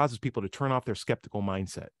because it causes people to turn off their skeptical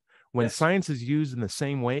mindset. When science is used in the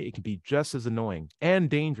same way, it can be just as annoying and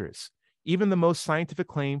dangerous. Even the most scientific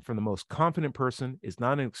claim from the most confident person is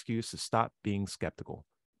not an excuse to stop being skeptical.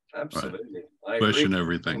 Absolutely. Right. Question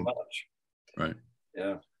everything. Right.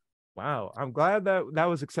 Yeah. Wow. I'm glad that that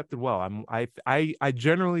was accepted well. I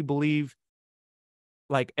generally believe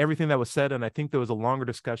like everything that was said, and I think there was a longer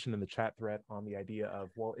discussion in the chat thread on the idea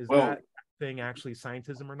of, well, is that thing actually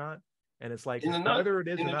scientism or not? And it's like, whether it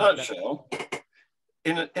is or not.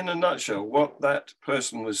 In a nutshell, what that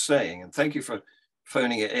person was saying, and thank you for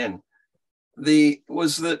phoning it in,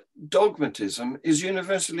 was that dogmatism is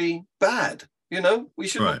universally bad. You know, we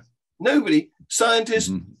should nobody,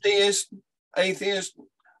 scientist, theist, atheist,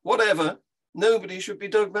 whatever, nobody should be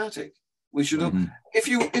dogmatic. We should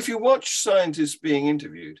if you watch scientists being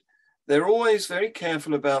interviewed, they're always very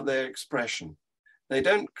careful about their expression. They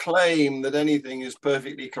don't claim that anything is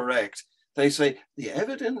perfectly correct. They say the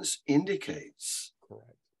evidence indicates.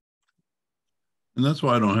 Correct. And that's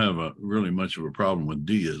why I don't have really much of a problem with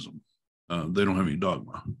deism. They don't have any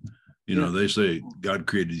dogma. You know, they say God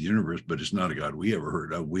created the universe, but it's not a God we ever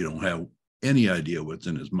heard of. We don't have any idea what's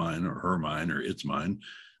in his mind or her mind or its mind.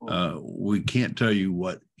 We can't tell you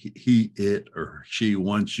what he, it, or she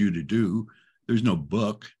wants you to do. There's no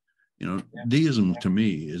book. You know, deism to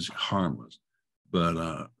me is harmless.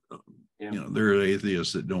 But, you know, there are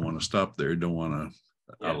atheists that don't want to stop there, don't want to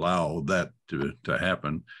allow that to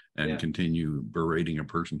happen and continue berating a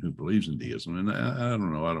person who believes in deism. And I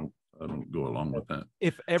don't know. I don't go along with that.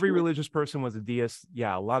 If every religious person was a deist,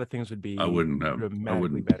 a lot of things would be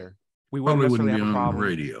dramatically better. We wouldn't necessarily have a problem. On the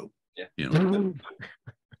radio. You know.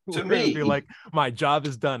 To me, it'd be like, my job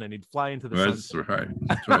is done, and he'd fly into the sun.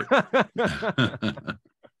 That's right.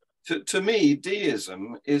 To me,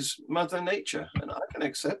 deism is Mother Nature, and I can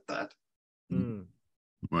accept that.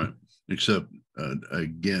 Right. Except,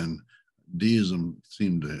 again, deism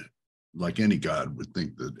seemed to, like any God, would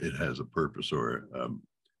think that it has a purpose or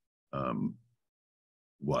a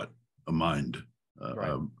mind,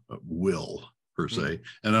 a will per se,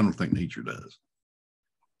 and I don't think nature does.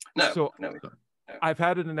 No. I've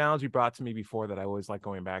had an analogy brought to me before that I always like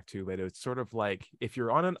going back to, but it's sort of like if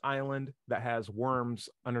you're on an island that has worms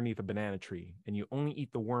underneath a banana tree and you only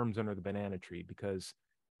eat the worms under the banana tree because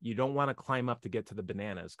you don't want to climb up to get to the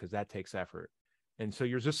bananas because that takes effort. And so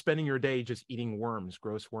you're just spending your day just eating worms,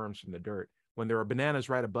 gross worms from the dirt, when there are bananas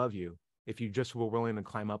right above you, if you just were willing to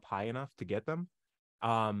climb up high enough to get them.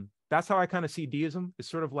 That's how I kind of see deism. It's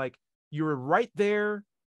sort of like you're right there.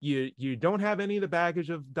 You don't have any of the baggage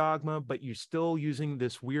of dogma, but you're still using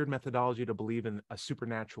this weird methodology to believe in a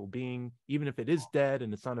supernatural being. Even if it is dead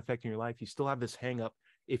and it's not affecting your life, you still have this hang up.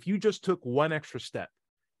 If you just took one extra step,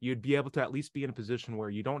 you'd be able to at least be in a position where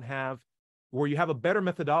you have a better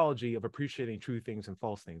methodology of appreciating true things and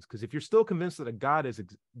false things. Because if you're still convinced that a God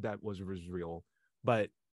was real, but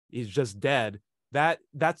is just dead,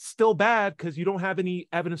 that's still bad because you don't have any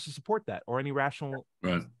evidence to support that or any rational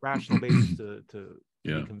basis to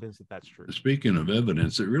be convinced that that's true. Speaking of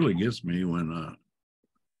evidence, it really gets me when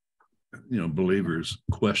believers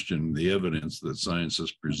question the evidence that science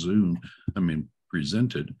has presented,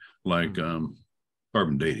 like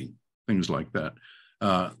carbon dating, things like that.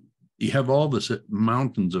 You have all this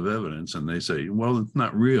mountains of evidence, and they say, well, it's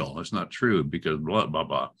not real, it's not true because blah blah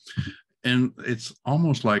blah. And it's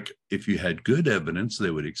almost like if you had good evidence, they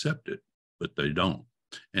would accept it, but they don't.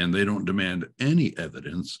 And they don't demand any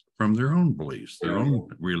evidence from their own beliefs, their own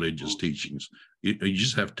religious teachings. You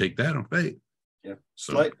just have to take that on faith. Yeah,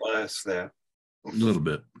 slight bias there. A little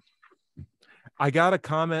bit. I got a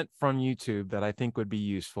comment from YouTube that I think would be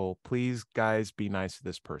useful. Please, guys, be nice to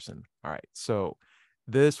this person. All right. So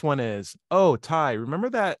this one is, Ty, remember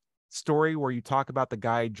that story where you talk about the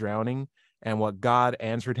guy drowning and what God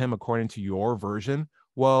answered him according to your version.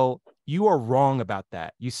 Well, you are wrong about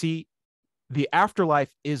that. You see, the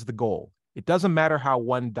afterlife is the goal. It doesn't matter how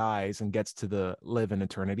one dies and gets to live in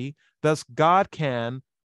eternity. Thus, God can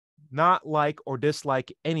not like or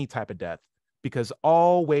dislike any type of death, because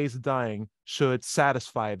all ways of dying should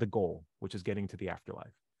satisfy the goal, which is getting to the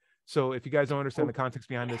afterlife. So if you guys don't understand the context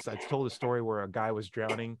behind this, I told a story where a guy was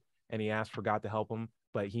drowning and he asked for God to help him,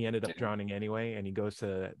 but he ended up drowning anyway. And he goes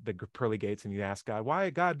to the pearly gates and he asks God,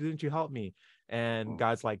 why, God, didn't you help me? And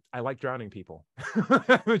God's like, I like drowning people.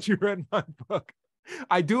 Haven't you read my book?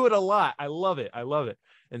 I do it a lot. I love it. I love it.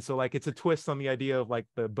 And so like, it's a twist on the idea of like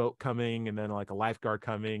the boat coming and then like a lifeguard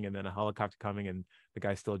coming and then a helicopter coming and the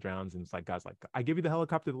guy still drowns. And it's like, God's like, I give you the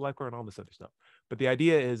helicopter, the lifeguard, and all this other stuff. But the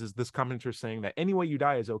idea is this commenter saying that any way you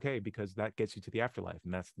die is okay because that gets you to the afterlife.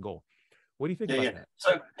 And that's the goal. What do you think about that?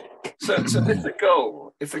 So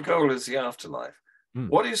if the goal is the afterlife,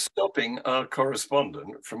 what is stopping our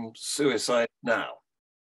correspondent from suicide now?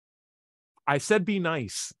 I said be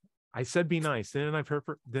nice. I said be nice. Didn't I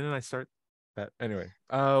start that? Anyway.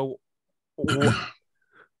 Larry,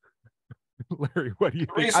 what do you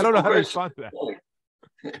think? I don't know how to respond to that.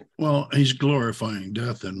 Well, he's glorifying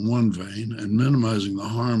death in one vein and minimizing the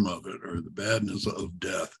harm of it or the badness of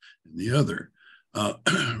death in the other.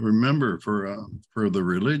 Remember, for the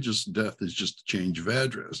religious, death is just a change of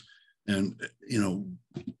address. And,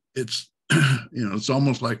 it's, it's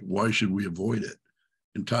almost like, why should we avoid it?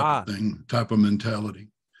 And type of thing, type of mentality.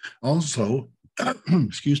 Also,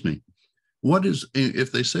 excuse me, what is,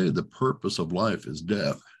 if they say the purpose of life is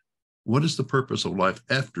death, what is the purpose of life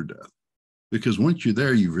after death? Because once you're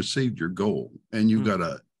there, you've received your goal and you've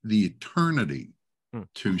got the eternity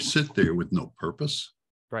to sit there with no purpose.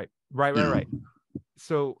 Right.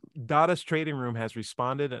 So Dada's Trading Room has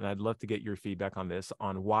responded, and I'd love to get your feedback on this,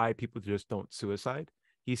 on why people just don't suicide.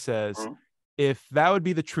 He says, if that would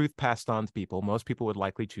be the truth passed on to people, most people would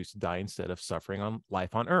likely choose to die instead of suffering on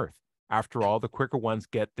life on earth. After all, the quicker ones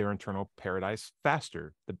get their internal paradise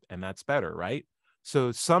faster, and that's better, right?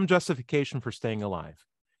 So some justification for staying alive,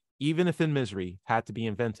 even if in misery, had to be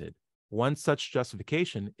invented. One such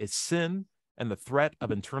justification is sin and the threat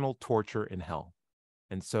of internal torture in hell.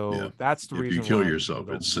 And so that's the reason if you kill why yourself,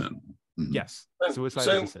 it's sin. Yes, suicide is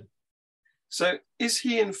a sin. So is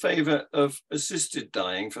he in favor of assisted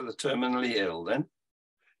dying for the terminally ill then?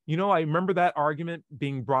 I remember that argument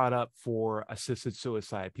being brought up for assisted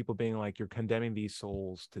suicide, people being like, you're condemning these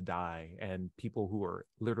souls to die, and people who are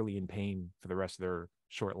literally in pain for the rest of their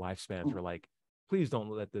short lifespans were like, please don't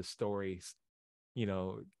let this story,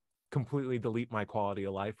 completely delete my quality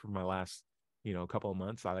of life for my last, couple of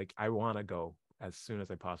months. I want to go as soon as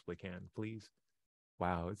I possibly can, please.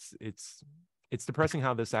 Wow. It's depressing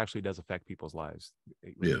how this actually does affect people's lives.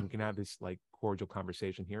 We can have this like cordial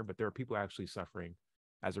conversation here, but there are people actually suffering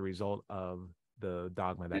as a result of the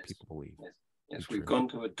dogma that people believe. Yes, we've gone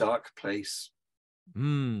to a dark place.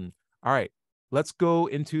 All right, let's go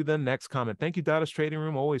into the next comment. Thank you, Dada's Trading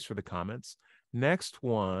Room, always for the comments. Next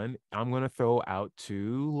one, I'm going to throw out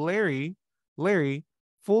to Larry. Larry,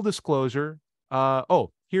 full disclosure.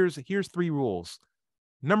 Here's 3 rules.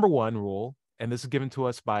 Number 1 rule, and this is given to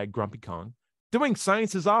us by Grumpy Kong: doing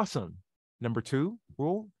science is awesome. Number 2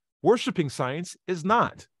 rule: worshiping science is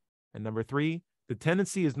not. And number 3, the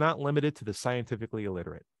tendency is not limited to the scientifically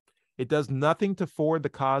illiterate. It does nothing to forward the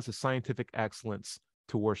cause of scientific excellence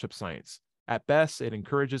to worship science. At best, it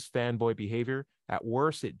encourages fanboy behavior. At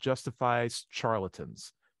worst, it justifies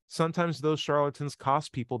charlatans. Sometimes those charlatans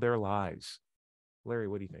cost people their lives. Larry,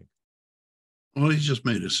 what do you think? Well, he just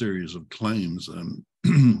made a series of claims.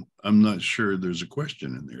 I'm not sure there's a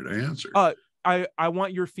question in there to answer. I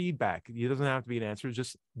want your feedback. It doesn't have to be an answer. It's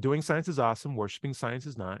just doing science is awesome, worshiping science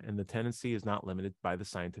is not, and the tendency is not limited by the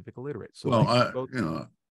scientific illiterate. So,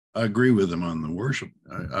 I agree with him on the worship.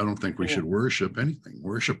 I don't think we should worship anything.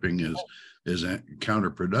 Worshiping is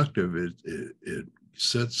counterproductive. It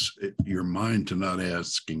sets your mind to not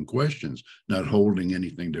asking questions, not holding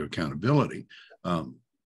anything to accountability.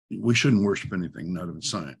 We shouldn't worship anything, not even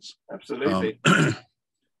science. Absolutely.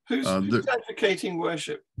 Who's advocating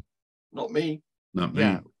worship? Not me. Not me.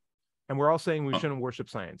 Yeah. And we're all saying we shouldn't worship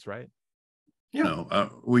science, right? Yeah. No,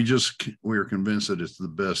 we're convinced that it's the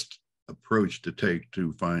best approach to take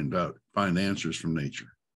to find answers from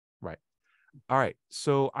nature. Right. All right.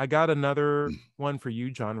 So I got another one for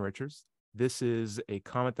you, John Richards. This is a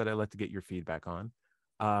comment that I'd like to get your feedback on.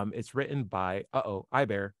 It's written by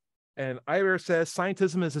iBear. And iBear says,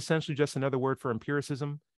 scientism is essentially just another word for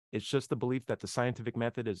empiricism. It's just the belief that the scientific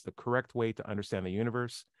method is the correct way to understand the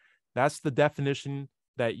universe. That's the definition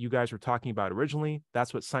that you guys were talking about originally.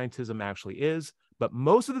 That's what scientism actually is. But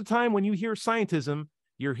most of the time when you hear scientism,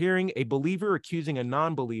 you're hearing a believer accusing a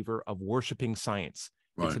non-believer of worshiping science.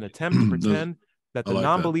 Right. It's an attempt to pretend that the like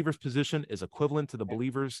non-believer's position is equivalent to the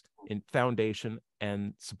believer's in foundation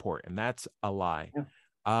and support. And that's a lie.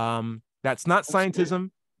 Yeah. That's not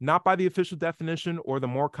scientism, not by the official definition or the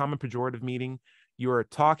more common pejorative meaning. You are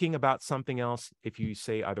talking about something else if you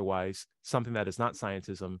say otherwise, something that is not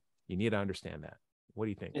scientism. You need to understand that. What do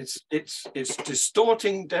you think? It's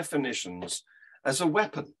distorting definitions as a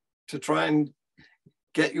weapon to try and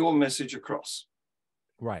get your message across.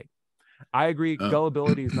 Right. I agree.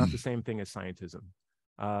 Gullibility is not the same thing as scientism.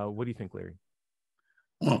 What do you think, Larry?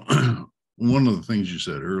 Well, one of the things you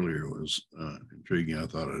said earlier was intriguing. I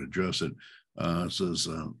thought I'd address it. It says,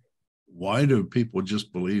 why do people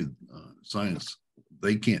just believe science?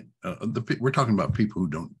 They can't. We're talking about people who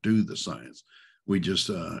don't do the science. We just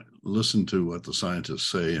listen to what the scientists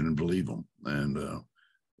say and believe them. And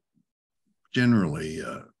generally,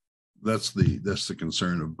 that's the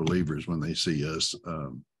concern of believers when they see us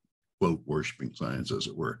quote worshiping science, as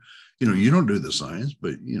it were. You don't do the science,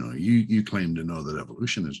 but you claim to know that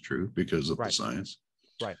evolution is true because of the science.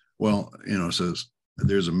 Right. Well, it says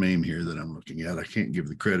there's a meme here that I'm looking at. I can't give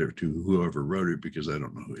the credit to whoever wrote it because I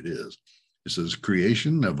don't know who it is. It says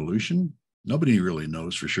creation, evolution. Nobody really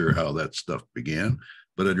knows for sure how that stuff began,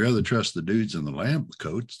 but I'd rather trust the dudes in the lab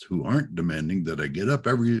coats who aren't demanding that I get up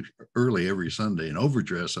early every Sunday and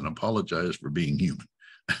overdress and apologize for being human.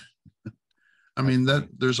 I mean,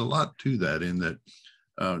 there's a lot to that, in that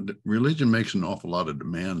religion makes an awful lot of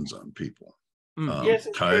demands on people. Yes,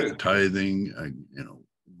 it's true. Tithing,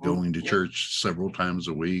 going to church several times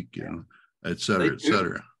a week, et cetera, et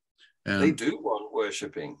cetera. And they do want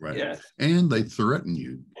worshiping, right? Yes. And they threaten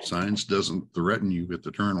you. Science doesn't threaten you with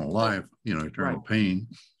eternal life, eternal pain.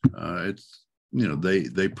 It's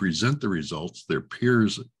they present the results. Their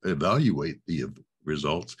peers evaluate the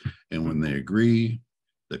results, and when they agree,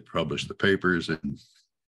 they publish the papers, and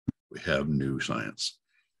we have new science.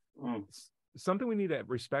 Something we need to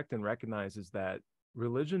respect and recognize is that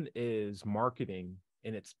religion is marketing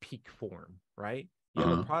in its peak form, right? You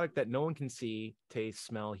have a product that no one can see, taste,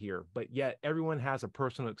 smell, hear, but yet everyone has a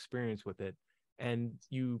personal experience with it. And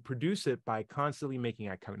you produce it by constantly making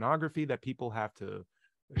iconography that people have to,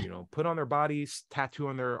 put on their bodies, tattoo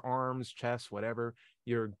on their arms, chests, whatever.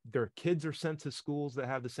 Their kids are sent to schools that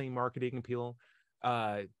have the same marketing appeal.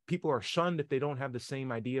 People are shunned if they don't have the same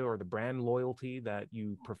idea or the brand loyalty that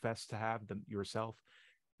you profess to have yourself.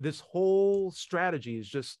 This whole strategy is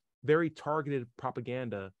just very targeted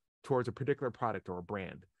propaganda towards a particular product or a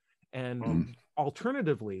brand. And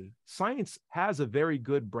alternatively, science has a very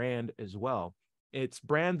good brand as well. Its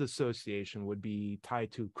brand association would be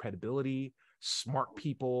tied to credibility, smart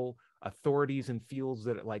people, authorities in fields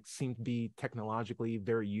that seem to be technologically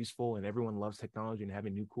very useful, and everyone loves technology and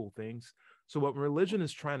having new cool things. So what religion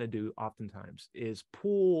is trying to do oftentimes is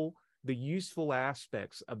pull the useful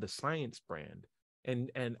aspects of the science brand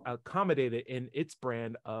and accommodate it in its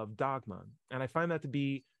brand of dogma. And I find that to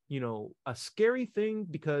be a scary thing,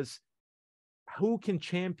 because who can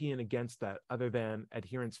champion against that other than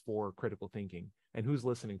adherents for critical thinking? And who's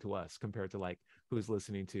listening to us compared to who's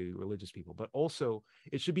listening to religious people? But also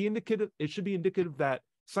it should be indicative that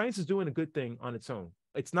science is doing a good thing on its own.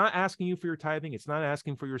 It's not asking you for your tithing. It's not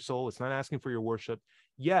asking for your soul. It's not asking for your worship.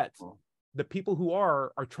 Yet the people who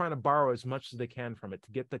are trying to borrow as much as they can from it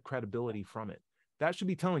to get the credibility from it. That should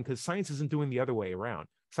be telling, because science isn't doing the other way around.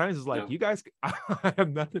 Science is you guys, I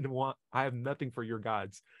have nothing to want. I have nothing for your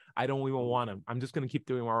gods. I don't even want them. I'm just going to keep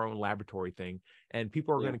doing our own laboratory thing. And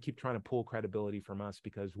people are going to keep trying to pull credibility from us,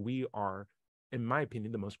 because we are, in my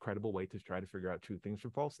opinion, the most credible way to try to figure out true things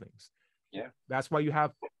from false things. Yeah. That's why you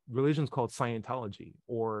have religions called Scientology,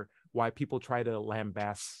 or why people try to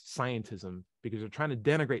lambast scientism, because they're trying to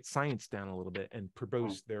denigrate science down a little bit and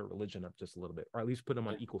propose their religion up just a little bit, or at least put them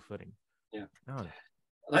on equal footing. Yeah. And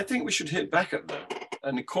I think we should hit back at that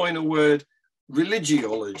and coin a word: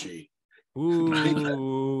 religiology.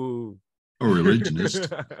 Ooh. Or religionist.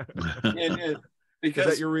 Yeah. Because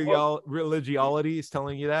is that your religiology is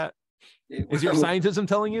telling you that? Is your scientism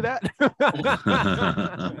telling you that?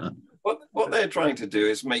 What they're trying to do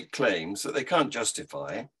is make claims that they can't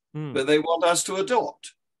justify, but they want us to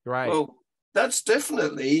adopt. Right. Well, that's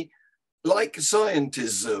definitely like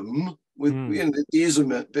scientism, with the ism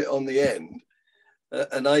bit on the end,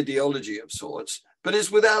 an ideology of sorts, but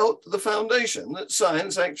it's without the foundation that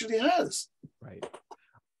science actually has. Right.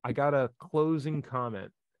 I got a closing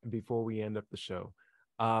comment before we end up the show.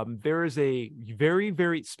 There is a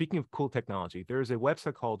very, speaking of cool technology, there is a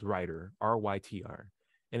website called Writer, RYTR,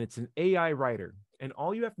 and it's an AI writer. And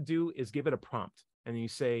all you have to do is give it a prompt. And you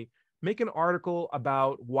say, make an article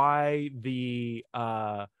about why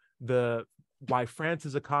why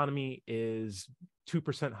France's economy is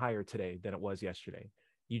 2% higher today than it was yesterday.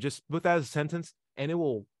 You just put that as a sentence, and it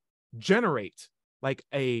will generate like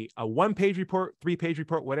a 1-page report, 3-page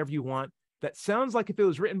report, whatever you want. That sounds like if it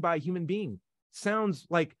was written by a human being. Sounds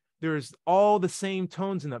like there's all the same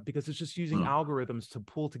tones in that, because it's just using algorithms to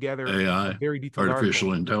pull together AI, a very detailed artificial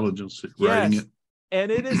article. intelligence writing it. And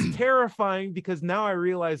it is terrifying, because now I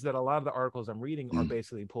realize that a lot of the articles I'm reading are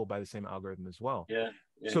basically pulled by the same algorithm as well.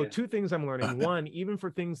 So 2 things I'm learning. One, even for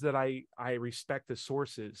things that I respect the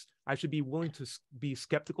sources, I should be willing to be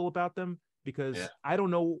skeptical about them, because I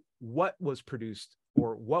don't know what was produced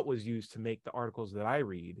or what was used to make the articles that I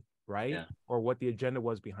read, right? Or what the agenda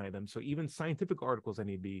was behind them. So even scientific articles I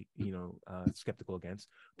need to be, skeptical against.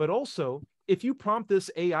 But also, if you prompt this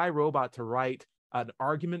AI robot to write an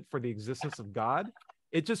argument for the existence of God,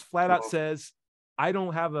 it just flat out says, I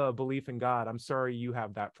don't have a belief in God. I'm sorry, you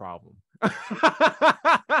have that problem.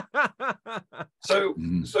 So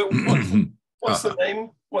what's the name?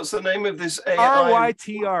 What's the name of this AI?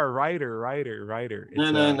 RYTR, writer.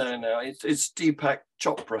 No. It's Deepak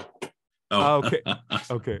Chopra. Oh, okay.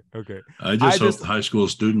 I just hope the high school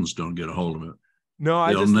students don't get a hold of it. No,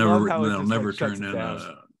 they'll they'll never turn in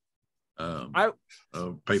a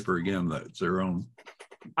paper again that's their own.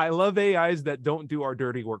 I love AIs that don't do our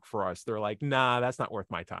dirty work for us. They're like, nah, that's not worth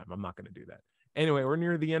my time. I'm not going to do that. Anyway, we're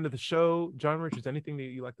near the end of the show. John Richards, anything that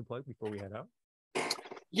you like to plug before we head out?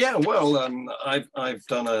 Yeah, well, I've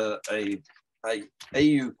done a UK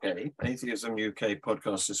Atheism UK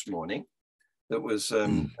podcast this morning that was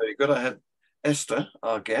very good. I had Esther,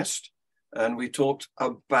 our guest, and we talked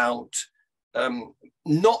about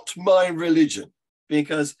not my religion,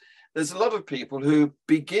 because there's a lot of people who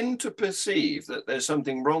begin to perceive that there's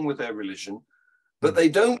something wrong with their religion, but they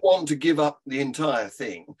don't want to give up the entire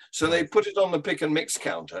thing. So they put it on the pick and mix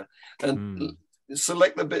counter and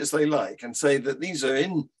select the bits they like and say that these are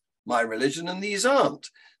in my religion and these aren't.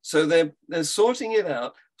 So they're sorting it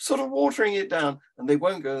out, sort of watering it down, and they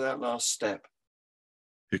won't go that last step.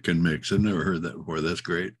 Pick and mix. I've never heard that before. That's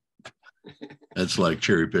great. That's like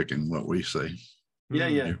cherry picking what we say.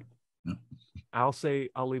 Yeah. I'll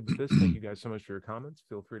leave with this. Thank you guys so much for your comments.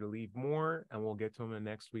 Feel free to leave more, and we'll get to them in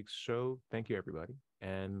next week's show. Thank you, everybody.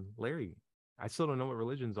 And Larry, I still don't know what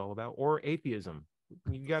religion's all about, or atheism.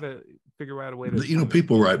 You got to figure out a way to.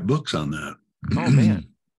 People write books on that. Oh man,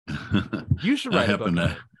 you should write a book on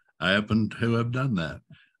it. I happen to have done that.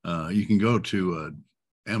 You can go to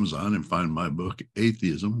Amazon and find my book,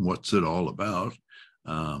 Atheism: What's It All About?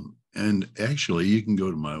 And actually, you can go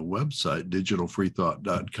to my website,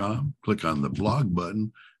 digitalfreethought.com, click on the blog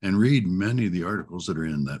button, and read many of the articles that are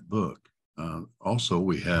in that book. Also,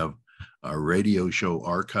 we have a radio show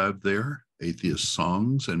archive there, atheist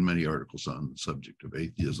songs, and many articles on the subject of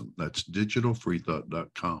atheism. That's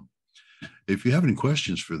digitalfreethought.com. If you have any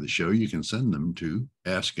questions for the show, you can send them to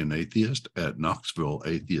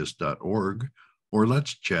askanatheist@knoxvilleatheist.org or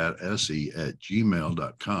let's chat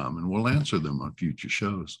se@gmail.com, and we'll answer them on future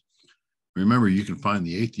shows. Remember, you can find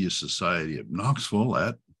the Atheist Society of Knoxville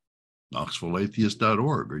at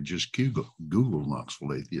knoxvilleatheist.org, or just Google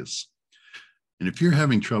Knoxville Atheists. And if you're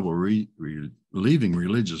having trouble leaving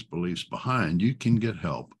religious beliefs behind, you can get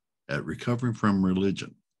help at Recovering from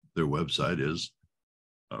Religion. Their website is,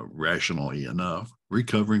 rationally enough,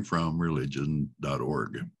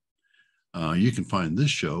 recoveringfromreligion.org. You can find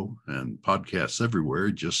this show and podcasts everywhere.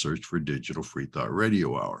 Just search for Digital Free Thought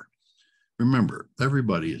Radio Hour. Remember,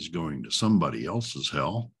 everybody is going to somebody else's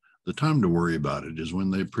hell. The time to worry about it is when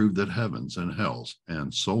they prove that heavens and hells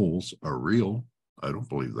and souls are real. I don't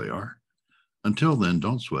believe they are. Until then,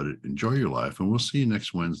 don't sweat it. Enjoy your life, and we'll see you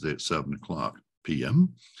next Wednesday at 7:00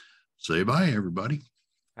 p.m. Say bye, everybody.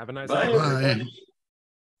 Have a nice day.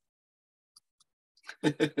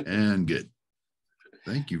 Bye. And good.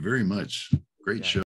 Thank you very much. Great show.